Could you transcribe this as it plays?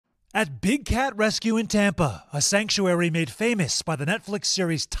At Big Cat Rescue in Tampa, a sanctuary made famous by the Netflix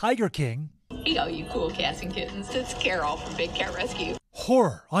series Tiger King. Hey, all you cool cats and kittens, it's Carole from Big Cat Rescue.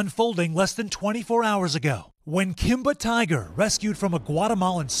 Horror unfolding less than 24 hours ago when Kimba Tiger, rescued from a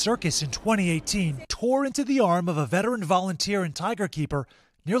Guatemalan circus in 2018, tore into the arm of a veteran volunteer and tiger keeper,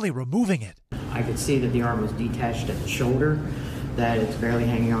 nearly removing it. I could see that the arm was detached at the shoulder, that it's barely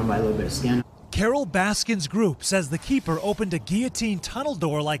hanging on by a little bit of skin. Carole Baskin's group says the keeper opened a guillotine tunnel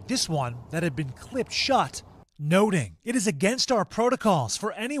door like this one that had been clipped shut, noting it is against our protocols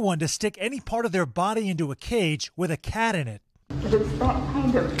for anyone to stick any part of their body into a cage with a cat in it. It is that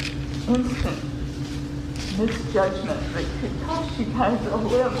kind of instant misjudgment that could cost you guys a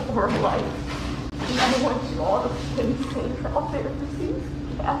limb or a life. And I want you all to stay safe out there because these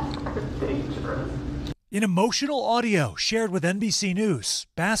cats are dangerous. In emotional audio shared with NBC News,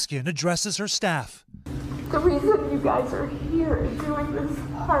 Baskin addresses her staff. The reason you guys are here and doing this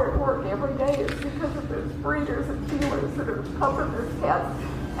hard work every day is because of those breeders and dealers that are pumping their cats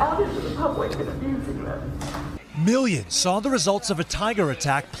out into the public and abusing them. Millions saw the results of a tiger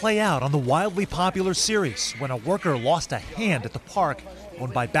attack play out on the wildly popular series when a worker lost a hand at the park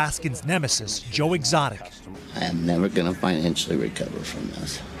owned by Baskin's nemesis, Joe Exotic. I am never going to financially recover from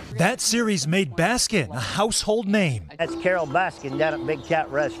this. That series made Baskin a household name. That's Carole Baskin down at Big Cat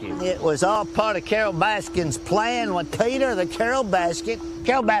Rescue. It was all part of Carole Baskin's plan with Peter, the Carole Baskin.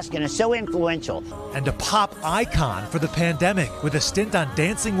 Carole Baskin is so influential. And a pop icon for the pandemic with a stint on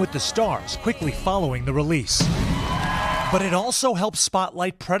Dancing with the Stars quickly following the release. But it also helps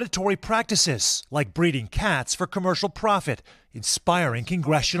spotlight predatory practices like breeding cats for commercial profit, inspiring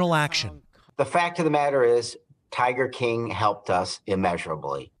congressional action. The fact of the matter is, Tiger King helped us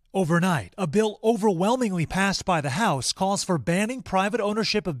immeasurably. Overnight, a bill overwhelmingly passed by the House calls for banning private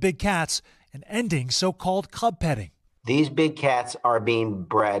ownership of big cats and ending so-called cub petting. These big cats are being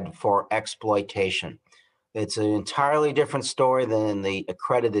bred for exploitation. It's an entirely different story than the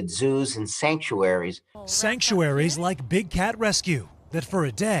accredited zoos and sanctuaries. Sanctuaries like Big Cat Rescue that for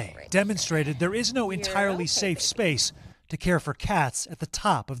a day demonstrated there is no entirely safe space to care for cats at the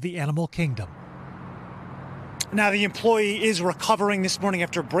top of the animal kingdom. Now, the employee is recovering this morning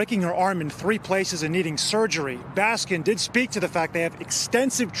after breaking her arm in 3 places and needing surgery. Baskin did speak to the fact they have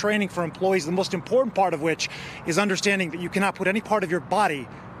extensive training for employees, the most important part of which is understanding that you cannot put any part of your body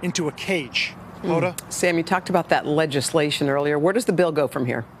into a cage. Hoda? Sam, you talked about that legislation earlier. Where does the bill go from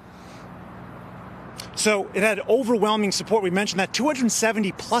here? So it had overwhelming support. We mentioned that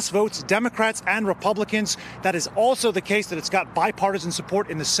 270 plus votes, Democrats and Republicans. That is also the case that it's got bipartisan support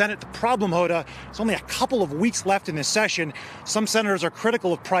in the Senate. The problem, Hoda, it's only a couple of weeks left in this session. Some senators are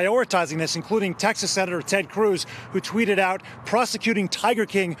critical of prioritizing this, including Texas Senator Ted Cruz, who tweeted out prosecuting Tiger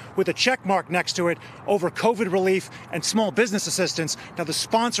King with a check mark next to it over COVID relief and small business assistance. Now, the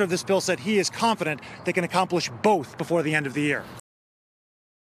sponsor of this bill said he is confident they can accomplish both before the end of the year.